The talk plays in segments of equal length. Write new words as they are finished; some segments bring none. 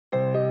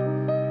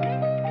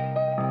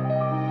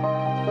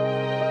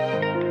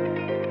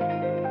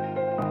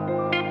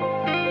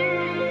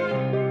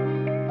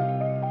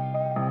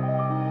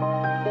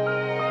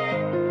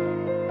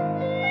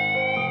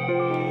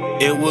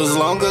It was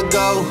long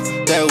ago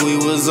that we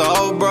was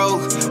all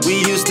broke.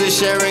 We used to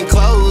sharing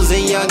clothes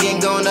and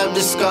youngin' going up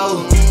to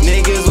school.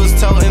 Niggas was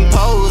toting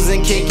poles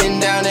and kicking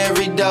down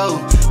every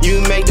door. You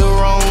make the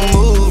wrong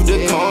move,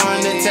 the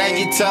corner tag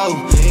your toe,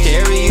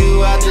 carry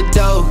you out the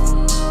door.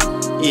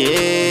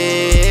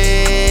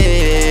 Yeah,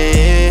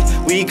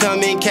 we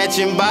come in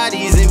catching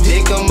bodies and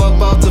pick them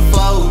up off the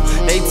floor.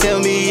 They tell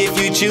me if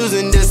you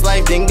choosing this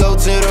life, then go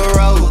to the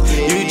road.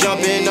 You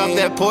jumping off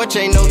that porch,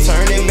 ain't no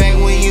turning back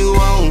when you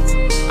on.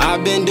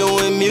 I've been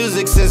doing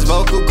music since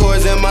vocal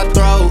cords in my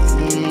throat.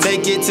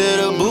 Take it to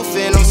the booth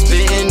and I'm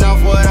spitting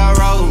off what I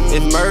wrote.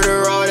 If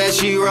murder all that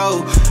she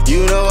wrote,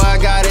 you know I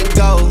gotta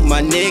go. My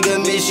nigga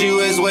miss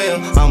you as well,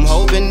 I'm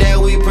hoping that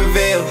we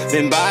prevail.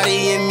 Been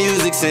bodying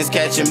music since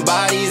catching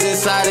bodies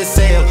inside a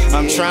cell.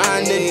 I'm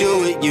trying to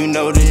do it, you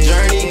know the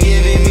journey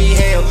giving me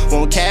hell.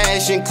 Want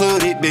cash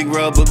included, big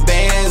rubber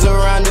bands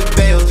around the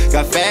bell.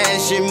 Got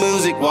fashion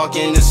music, walk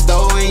in the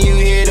store and you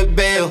hear the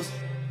bells.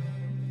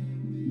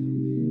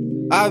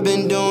 I've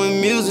been doing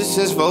music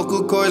since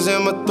vocal cords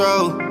in my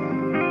throat.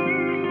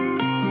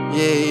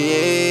 Yeah,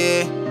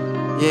 yeah,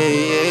 yeah,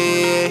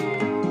 yeah,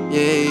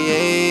 yeah, yeah,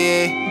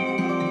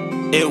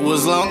 yeah. It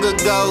was long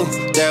ago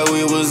that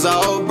we was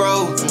all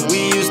broke.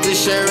 We used to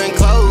sharing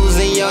clothes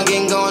and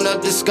youngin' going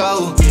up to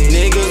school.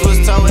 Niggas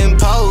was toting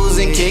poles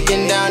and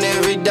kicking down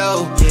every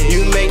door.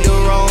 You make the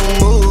wrong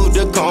move,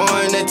 the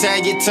corner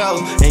tag your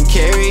toe and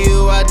carry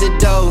you out the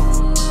door.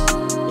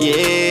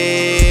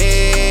 Yeah,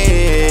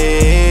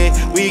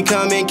 we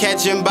come in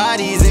catching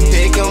bodies and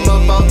pick them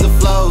up off the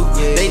floor.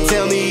 They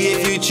tell me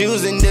if you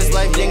choosing this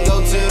life, then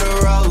go to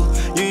the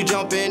road. You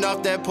jumping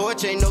off that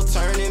porch, ain't no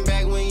turning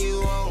back when you